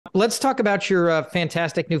Let's talk about your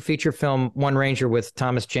fantastic new feature film, One Ranger with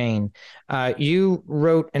Thomas Jane. You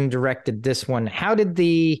wrote and directed this one. How did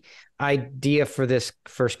the idea for this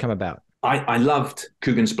first come about? I loved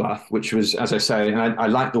Coogan's Bluff, which was, as I say, and I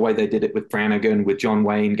liked the way they did it with Brannigan, with John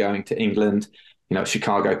Wayne going to England,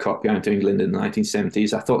 Chicago cop going to England in the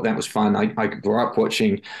 1970s. I thought that was fun. I grew up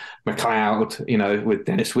watching McLeod, with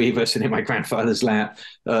Dennis Weaver sitting in my grandfather's lap.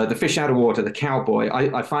 The Fish Out of Water, The Cowboy.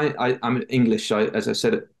 I'm English, so as I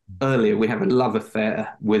said earlier, we have a love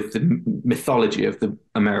affair with the mythology of the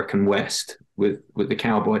American West, with the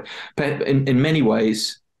cowboy. But in many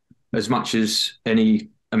ways, as much as any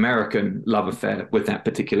American love affair with that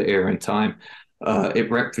particular era and time.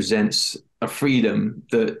 It represents a freedom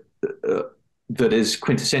that is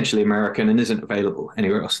quintessentially American and isn't available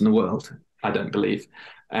anywhere else in the world. I don't believe,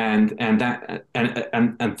 and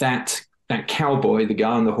that cowboy, the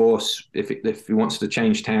guy on the horse, if he wants to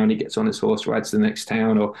change town, he gets on his horse, rides to the next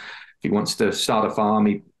town, or if he wants to start a farm,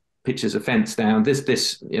 he pitches a fence down.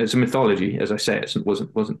 This it's a mythology, as I say. It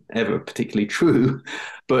wasn't ever particularly true,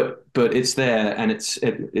 but it's there, and it's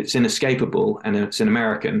inescapable, and it's an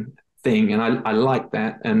American thing, and I like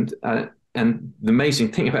that. And the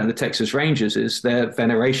amazing thing about the Texas Rangers is their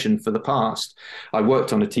veneration for the past. I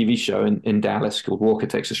worked on a TV show in Dallas called Walker,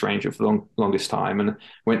 Texas Ranger for the longest time. And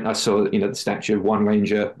when I saw, the statue of One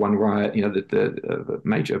Ranger, One Riot, the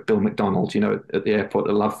Major Bill McDonald, at the airport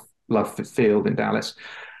at Love Field in Dallas.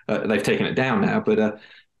 They've taken it down now, but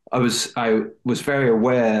I was very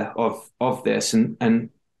aware of this and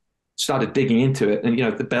started digging into it. And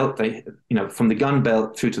the belt, from the gun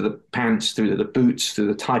belt through to the pants, through to the boots, through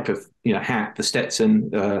the type of hat, the Stetson,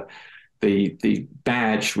 the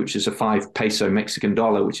badge, which is a 5 peso Mexican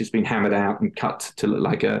dollar, which has been hammered out and cut to look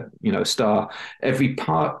like a star. Every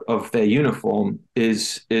part of their uniform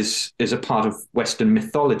is a part of Western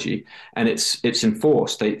mythology, and it's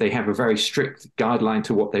enforced. They have a very strict guideline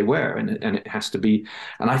to what they wear, and it has to be.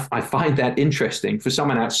 And I find that interesting for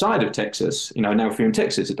someone outside of Texas. Now if you're in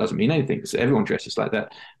Texas, it doesn't mean anything because everyone dresses like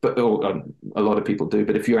that, but a lot of people do.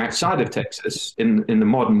 But if you're outside of Texas in the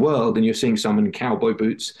modern world, and you're seeing someone in cowboy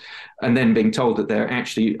boots, and then being told that they're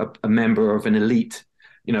actually a member of an elite,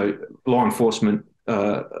 law enforcement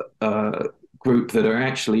group that are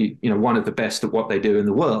actually, one of the best at what they do in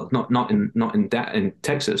the world, not in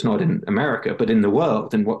Texas, not in America, but in the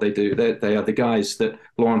world and what they do. They are the guys that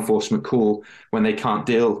law enforcement call when they can't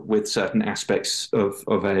deal with certain aspects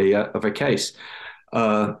of a case.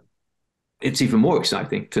 It's even more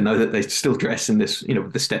exciting to know that they still dress in this,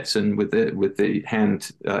 with the Stetson, with the hand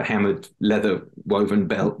hammered leather woven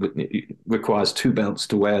belt. It requires 2 belts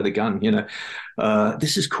to wear the gun.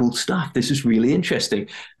 This is cool stuff. This is really interesting.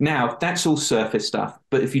 Now, that's all surface stuff.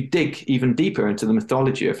 But if you dig even deeper into the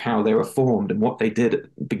mythology of how they were formed and what they did at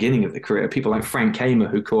the beginning of the career, people like Frank Kamer,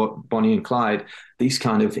 who caught Bonnie and Clyde, these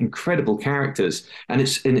kind of incredible characters, and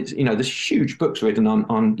it's there's huge books written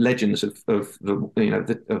on legends of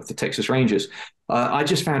the Texas Rangers. I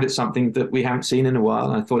just found it something that we haven't seen in a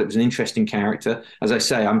while. And I thought it was an interesting character. As I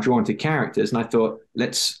say, I'm drawn to characters, and I thought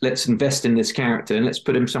let's invest in this character and let's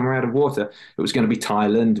put him somewhere out of water. It was going to be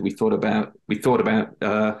Thailand. We thought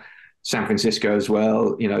about San Francisco as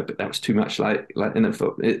well, but that was too much and I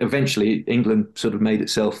thought eventually England sort of made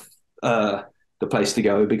itself the place to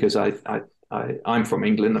go, because I'm from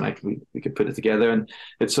England, and we could put it together, and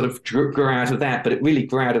it sort of grew out of that. But it really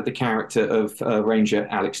grew out of the character of Ranger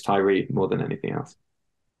Alex Tyree more than anything else.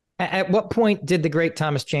 At what point did the great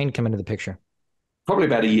Thomas Jane come into the picture? Probably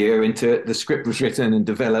about a year into it. The script was written and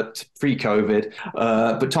developed pre-COVID,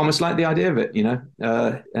 but Thomas liked the idea of it,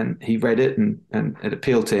 and he read it, and it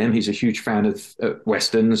appealed to him. He's a huge fan of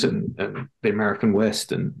Westerns and the American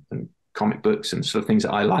West and comic books and sort of things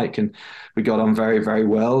that I like, and we got on very, very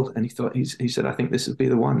well. And he said, I think this would be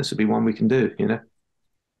the one. This would be one we can do.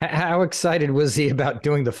 How excited was he about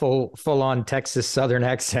doing the full on Texas Southern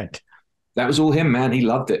accent? That was all him, man. He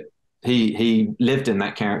loved it. He lived in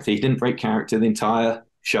that character. He didn't break character the entire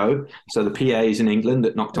show. So the PAs in England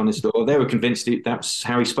that knocked on his door, they were convinced that's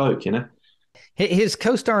how he spoke. His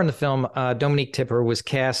co-star in the film, Dominique Tipper, was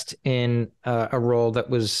cast in a role that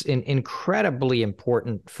was incredibly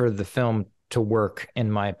important for the film to work,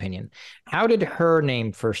 in my opinion. How did her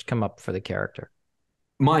name first come up for the character?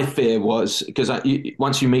 My fear was, because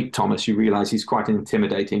once you meet Thomas, you realize he's quite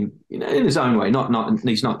intimidating, in his own way.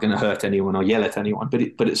 He's not going to hurt anyone or yell at anyone, but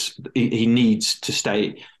he needs to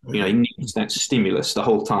stay. He needs that stimulus the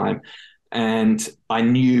whole time. And I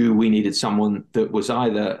knew we needed someone that was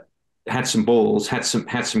either had some balls, had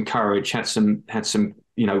some courage, had some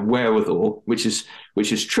wherewithal, which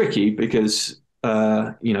is tricky because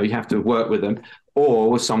you have to work with them,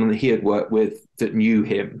 or was someone that he had worked with that knew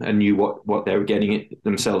him and knew what they were getting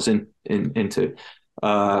themselves into.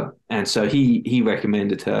 And so he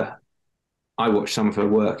recommended her. I watched some of her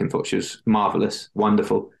work and thought she was marvelous,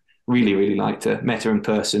 wonderful. Really, really liked her. Met her in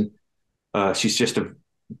person. She's just a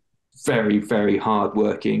very, very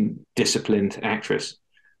hardworking, disciplined actress.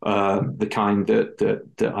 The kind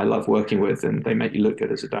that I love working with, and they make you look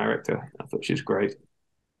good as a director. I thought she was great.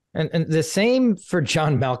 And the same for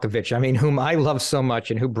John Malkovich, I mean, whom I love so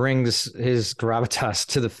much and who brings his gravitas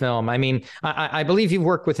to the film. I mean, I believe you've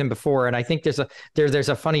worked with him before, and I think there's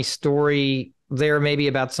a funny story there, maybe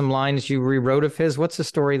about some lines you rewrote of his. What's the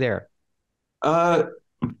story there? Uh,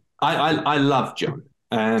 I love John,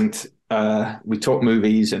 and we talk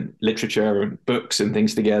movies and literature and books and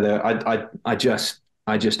things together.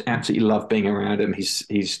 I just absolutely love being around him.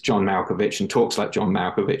 He's John Malkovich and talks like John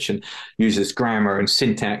Malkovich and uses grammar and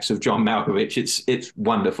syntax of John Malkovich. It's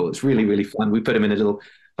wonderful. It's really, really fun. We put him in a little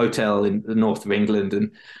hotel in the north of England,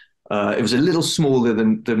 and it was a little smaller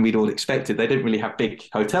than we'd all expected. They didn't really have big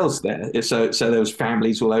hotels there, so there was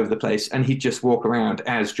families all over the place, and he'd just walk around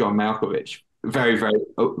as John Malkovich, very, very,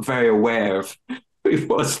 very aware of who he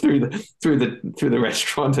was through the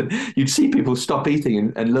restaurant, and you'd see people stop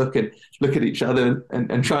eating and look at each other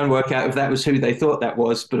and try and work out if that was who they thought that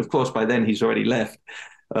was. But of course, by then he's already left.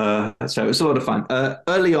 So it was a lot of fun.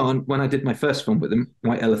 Early on, when I did my first film with him,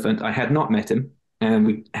 White Elephant, I had not met him, and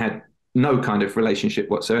we had no kind of relationship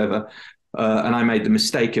whatsoever. And I made the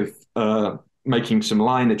mistake of making some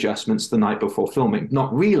line adjustments the night before filming,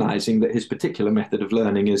 not realizing that his particular method of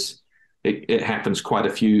learning is it happens quite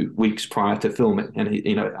a few weeks prior to filming.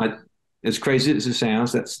 And as crazy as it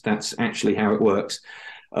sounds, that's actually how it works.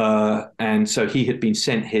 And so he had been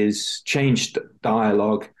sent his changed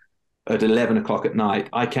dialogue at 11 o'clock at night.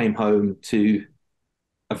 I came home to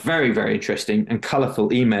a very, very interesting and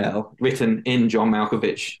colorful email written in John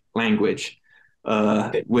Malkovich language,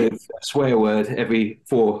 with a swear word every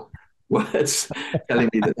 4 words,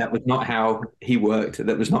 telling me that was not how he worked.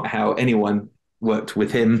 That was not how anyone worked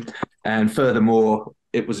with him. And furthermore,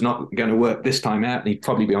 it was not going to work this time out. And he'd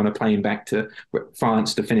probably be on a plane back to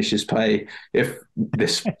France to finish his play if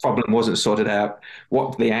this problem wasn't sorted out.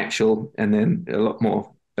 What the actual, and then a lot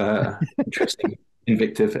more interesting,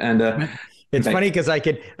 invective. And it's funny because I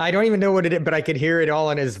don't even know what it is, but I could hear it all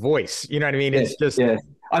in his voice. You know what I mean? It's just, yeah.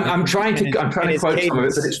 I'm trying to quote cadence. Some of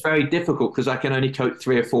it, but it's very difficult because I can only quote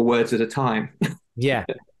 3 or 4 words at a time. Yeah.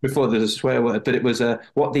 Before there's a swear word, but it was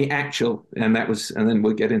what the actual, and then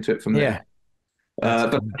we'll get into it from there. Yeah.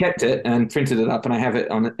 But I kept it and printed it up, and I have it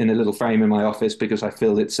in a little frame in my office because I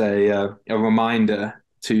feel it's a reminder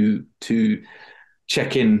to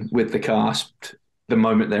check in with the cast the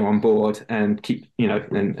moment they're on board and keep,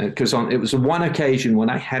 and because it was one occasion when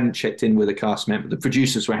I hadn't checked in with a cast member. The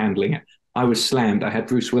producers were handling it. I was slammed. I had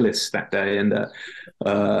Bruce Willis that day and Michael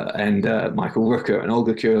Rooker and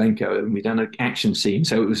Olga Kurylenko, and we'd done an action scene.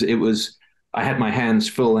 So it was. I had my hands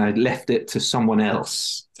full, and I'd left it to someone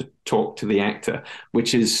else to talk to the actor,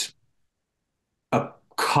 which is a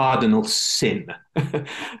cardinal sin.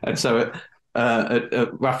 And so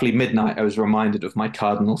at roughly midnight, I was reminded of my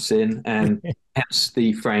cardinal sin, and hence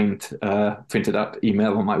the framed, printed up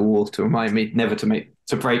email on my wall to remind me never to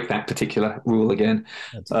break that particular rule again.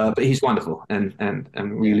 But he's wonderful and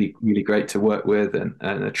really, really great to work with, and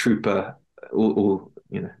a trooper all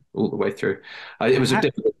the way through. It was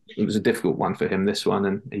a difficult one for him, this one,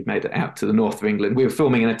 and he made it out to the north of England. We were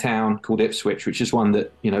filming in a town called Ipswich, which is one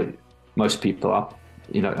that most people are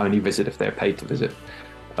only visit if they're paid to visit.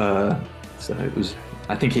 So it was.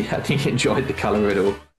 I think he enjoyed the colour of it all.